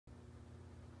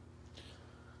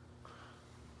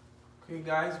Okay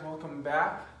guys, welcome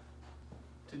back.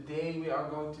 Today we are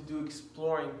going to do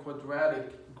exploring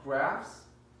quadratic graphs.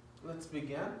 Let's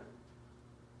begin.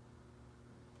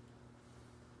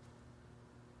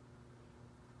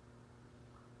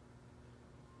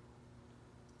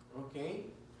 Okay,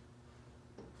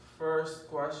 first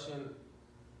question,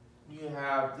 you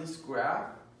have this graph,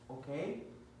 okay?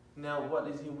 Now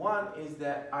what does he want is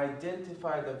that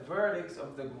identify the vertex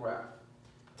of the graph.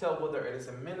 Tell whether it is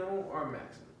a minimum or a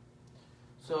maximum.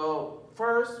 So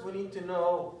first we need to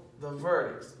know the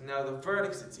vertex. Now the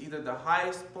vertex, it's either the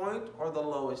highest point or the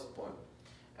lowest point.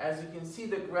 As you can see,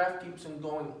 the graph keeps on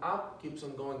going up, keeps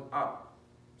on going up.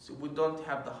 So we don't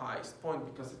have the highest point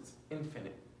because it's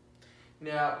infinite.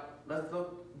 Now let's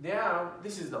look down.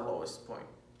 This is the lowest point.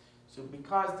 So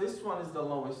because this one is the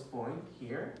lowest point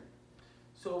here,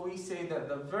 so we say that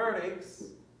the vertex,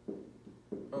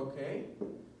 okay,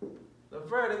 the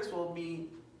vertex will be,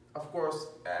 of course,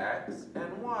 x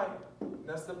and y.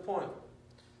 That's the point.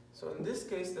 So in this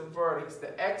case, the vertex,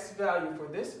 the x value for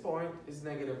this point is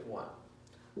 -1,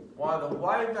 while the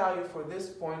y value for this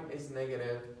point is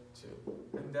 -2.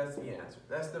 And that's the answer.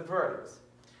 That's the vertex.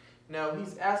 Now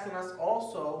he's asking us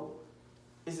also,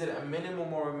 is it a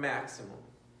minimum or a maximum?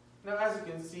 Now as you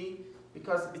can see,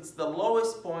 because it's the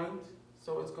lowest point,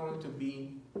 so it's going to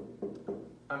be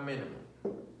a minimum.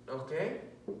 Okay?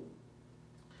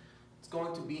 It's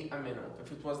going to be a minimum.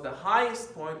 If it was the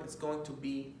highest point, it's going to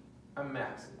be a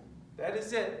maximum. That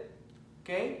is it.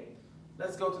 Okay?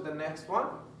 Let's go to the next one.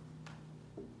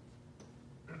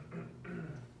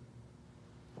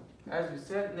 As we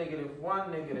said,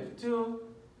 -1, -2,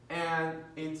 and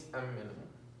it's a minimum.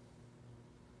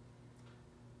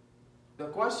 The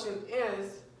question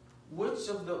is, which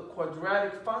of the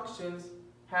quadratic functions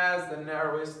has the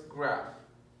narrowest graph?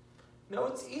 Now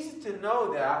it's easy to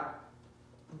know that,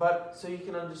 but so you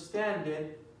can understand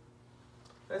it,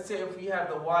 let's say if we have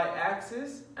the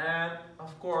y-axis and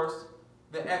of course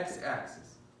the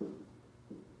x-axis.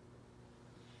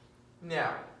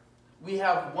 Now we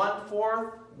have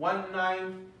 1/4,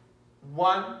 1/9,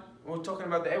 1, we're talking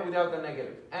about the a without the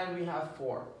negative, and we have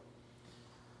 4.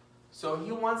 So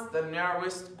he wants the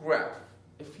narrowest graph.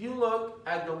 If you look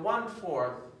at the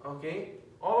 1/4, okay,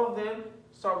 all of them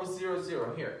start with 0,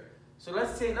 0 here. So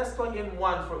let's plug in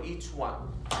 1 for each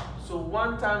one. So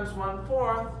 1 times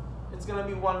 1/4, it's going to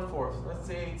be 1/4. Let's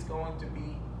say it's going to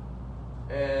be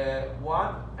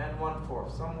 1 and 1/4,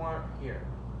 somewhere here.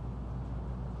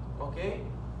 Okay?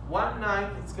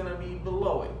 1/9, it's going to be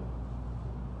below it.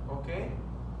 Okay?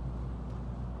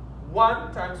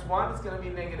 1 times 1 is going to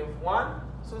be -1.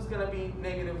 So it's going to be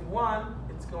 -1.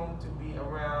 It's going to be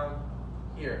around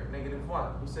here,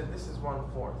 -1. We said this is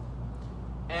 1/4.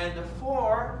 And the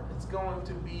 4, it's going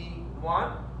to be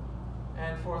 1,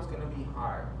 and 4 is going to be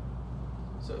higher.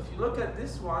 So if you look at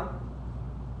this one,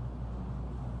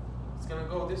 it's going to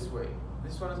go this way.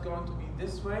 This one is going to be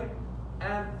this way,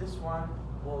 and this one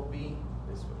will be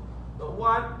this way. The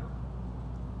 1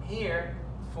 here,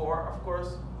 4, of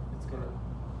course, it's going to.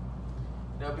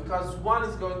 Now because 1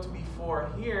 is going to be 4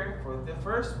 here, for the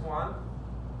first one,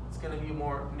 it's going to be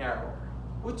more narrower.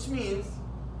 Which means,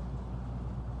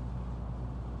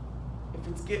 if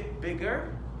it's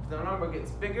bigger, if the number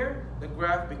gets bigger, the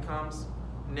graph becomes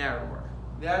narrower.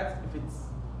 That's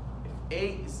if A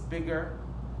is bigger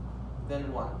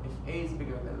than 1. If A is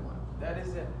bigger than 1. That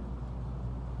is it.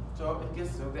 So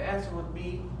the answer would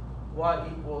be y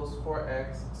equals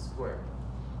 4x squared.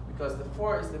 Because the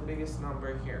 4 is the biggest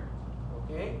number here.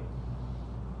 Okay?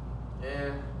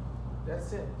 And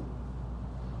that's it.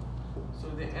 So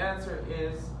the answer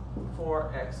is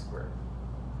 4x squared.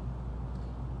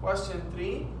 Question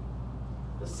 3,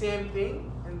 the same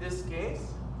thing in this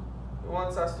case. It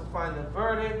wants us to find the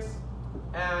vertex,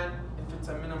 and if it's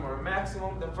a minimum or a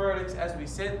maximum. The vertex, as we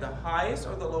said, the highest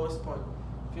or the lowest point.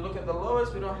 If you look at the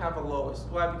lowest, we don't have a lowest.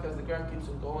 Why? Because the graph keeps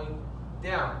on going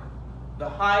down. The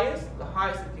highest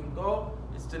it can go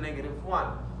is to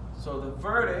 -1. So the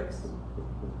vertex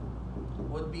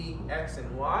would be x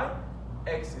and y.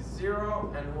 X is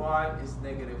 0 and y is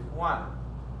 -1.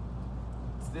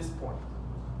 It's this point.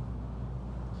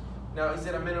 Now, is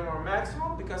it a minimum or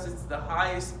maximum? Because it's the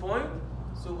highest point,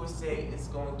 so we say it's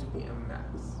going to be a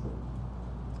max.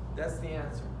 That's the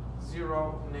answer.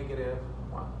 0,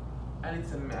 -1. And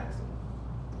it's a maximum.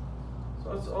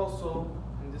 So it's also,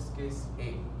 in this case,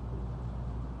 A.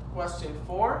 Question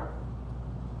 4.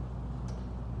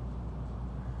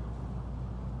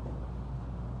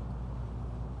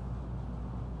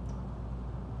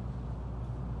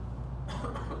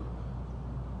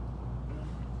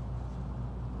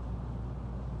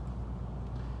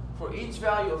 For each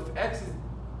value of x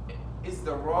is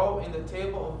the row in the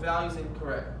table of values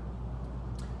incorrect?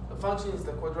 The function is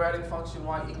the quadratic function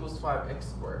y equals 5x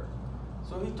squared.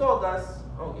 So he told us,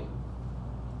 okay,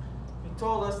 he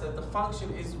told us that the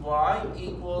function is y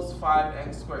equals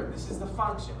 5x squared. This is the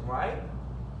function, right?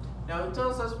 Now he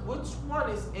tells us which one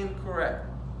is incorrect.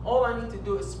 All I need to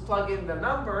do is plug in the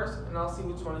numbers and I'll see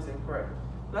which one is incorrect.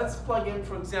 Let's plug in,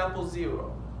 for example,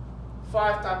 0.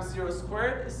 5 times 0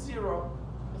 squared is 0.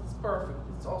 It's perfect.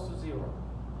 It's also 0.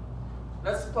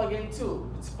 Let's plug in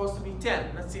 2. It's supposed to be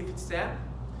 10. Let's see if it's 10.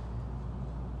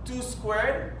 2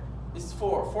 squared is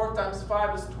 4. 4 times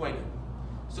 5 is 20.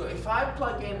 So if I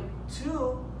plug in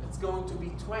 2, it's going to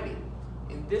be 20.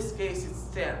 In this case, it's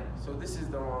 10. So this is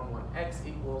the wrong one. X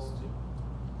equals 2.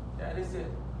 That is it.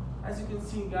 As you can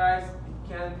see, guys, it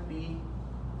can't be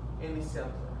any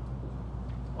simpler.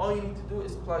 All you need to do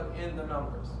is plug in the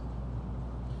numbers.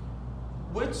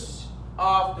 Which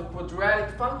of the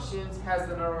quadratic functions has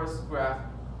the narrowest graph?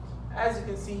 As you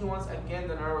can see, he wants again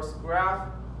the narrowest graph.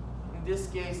 In this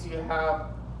case, you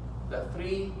have the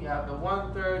 3, you have the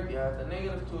 1/3, you have the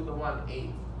 -2, the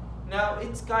 1/8. Now,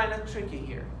 it's kind of tricky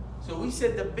here. So we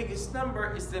said the biggest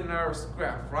number is the narrowest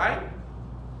graph, right?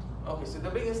 Okay, so the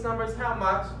biggest number is how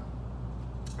much?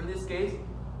 In this case,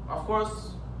 of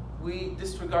course, we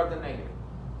disregard the negative.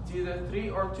 It's either 3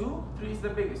 or 2. 3 is the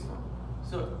biggest one.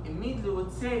 So immediately we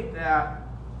would say that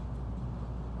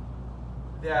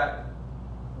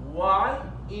y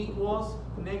equals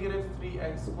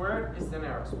 -3x squared is the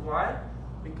narrowest. Why?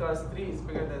 Because 3 is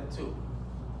bigger than 2.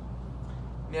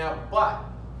 Now, but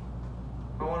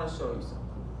I want to show you something.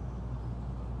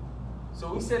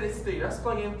 So we said it's 3. Let's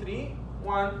plug in 3.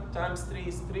 1 times 3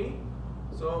 is 3.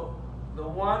 So the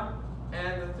 1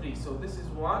 and the 3. So this is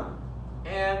 1.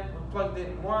 And we plugged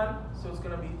in 1. So it's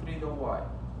going to be 3 to y.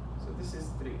 So this is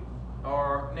 3.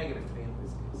 Or -3 in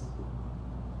this case.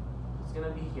 It's going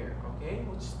to be here. Okay?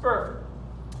 Which is perfect.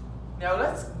 Now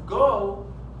let's go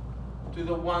to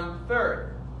the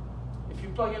 1/3. If you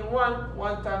plug in 1,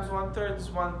 1 times 1/3 is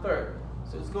 1/3.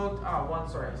 So it's going to, 1,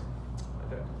 sorry.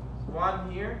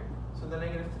 1 here. So the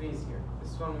 -3 is here.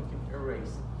 This one we can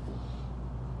erase.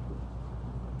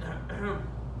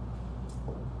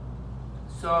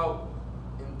 So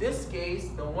in this case,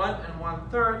 the 1 and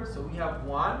 1/3, so we have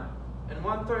 1 and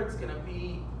 1/3 is going to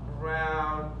be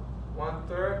around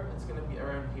 1/3. It's going to be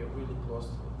around here, really close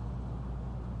to it.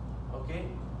 Okay?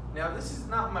 Now this is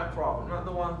not my problem, not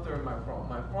the 1/3 my problem.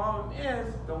 My problem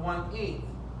is the 1/8.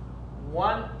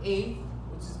 1/8,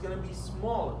 which is going to be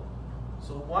smaller.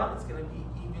 So 1 is going to be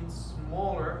even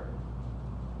smaller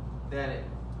than it.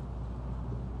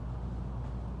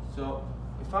 So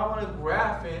if I want to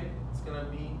graph it, it's going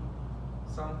to be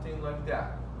something like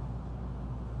that.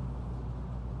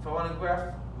 If I want to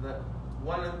graph the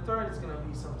 1 1/3, it's going to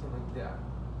be something like that.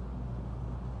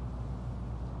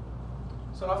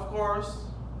 So of course,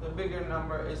 the bigger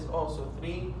number is also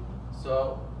 3.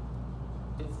 So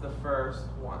it's the first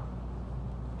one.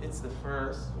 It's the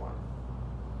first one.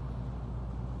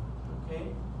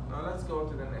 Okay, now let's go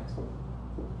to the next one.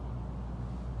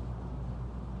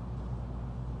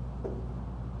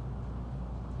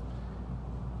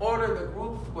 Order the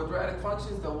group of quadratic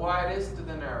functions the widest to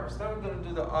the narrowest. Now we're going to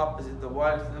do the opposite, the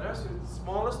widest to the narrowest, so the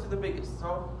smallest to the biggest.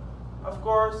 So, of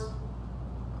course,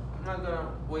 I'm not going to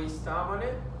waste time on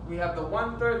it. We have the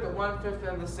 1/3, the 1/5,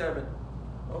 and the 7.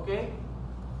 Okay?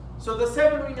 So the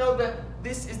 7, we know that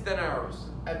this is the narrowest.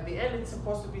 At the end, it's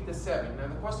supposed to be the 7. Now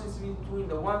the question is between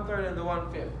the 1/3 and the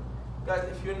 1/5. Guys,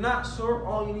 if you're not sure,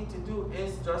 all you need to do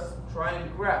is just try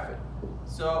and graph it.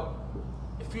 So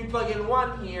if we plug in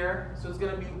 1 here, so it's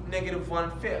going to be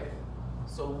 -1/5.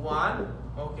 So 1,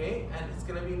 okay, and it's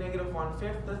going to be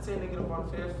 -1/5. Let's say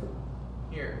 -1/5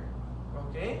 here,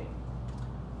 okay?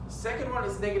 The second one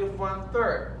is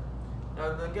 -1/3.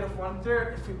 Now the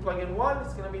 -1/3, if we plug in 1,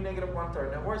 it's going to be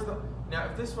 -1/3. Now where's the, now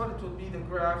if this one, it would be the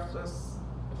graph, just,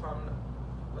 if I'm,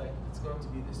 like, it's going to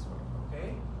be this one,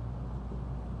 okay?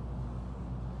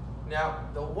 Now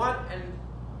the 1 and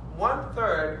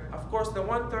 1/3, of course the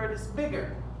 1/3 is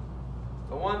bigger.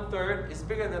 The 1/3 is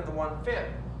bigger than the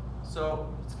 1/5. So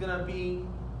it's going to be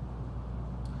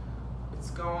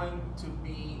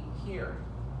here.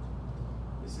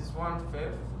 This is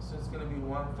 1/5, so it's going to be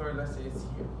 1/3, let's say it's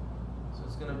here. So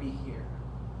it's going to be here,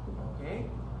 okay?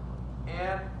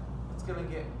 And it's going to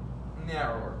get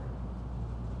narrower.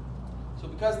 So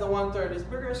because the 1/3 is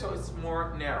bigger, so it's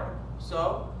more narrow.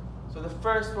 So the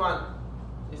first one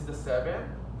is the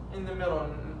 7, in the middle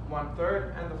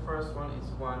 1/3, and the first one is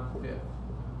 1/5.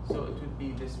 So it would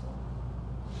be this one.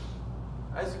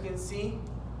 As you can see,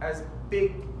 as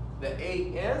big the A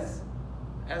is,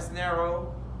 as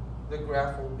narrow the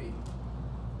graph will be.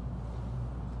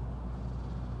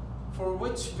 for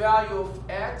which value of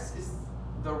x is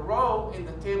the row in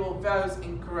the table of values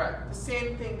incorrect. The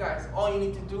same thing, guys. All you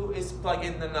need to do is plug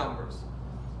in the numbers.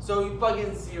 So you plug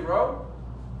in 0,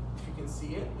 if you can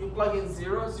see it. You plug in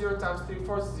 0, 0 times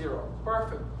 3/4 is 0.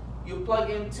 Perfect. You plug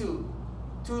in 2.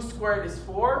 2 squared is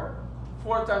 4.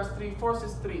 4 times 3/4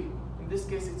 is 3. In this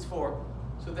case, it's 4.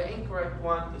 So the incorrect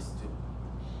one is 2.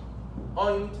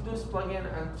 All you need to do is plug in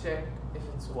and check if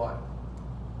it's y.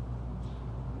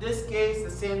 In this case,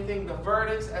 the same thing, the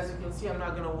verdicts, as you can see, I'm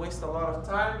not going to waste a lot of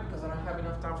time because I don't have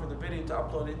enough time for the video to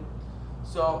upload it.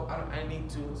 So I need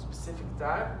to specific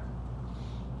time.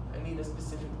 I need a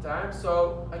specific time.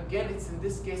 So again, it's in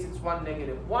this case, it's 1,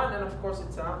 -1, and of course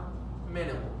it's a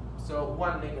minimum. So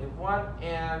 1, -1,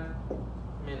 and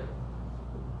minimum.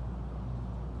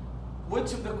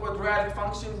 Which of the quadratic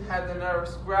functions had the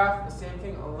narrowest graph? The same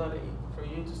thing, I'll let it for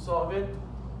you to solve it.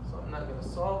 So I'm not going to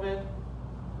solve it.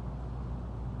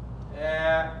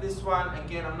 This one,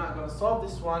 again, I'm not going to solve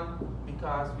this one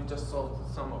because we just solved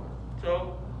some of it.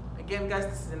 So again, guys,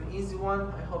 this is an easy one.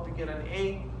 I hope you get an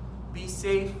A. Be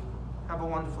safe. Have a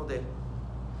wonderful day.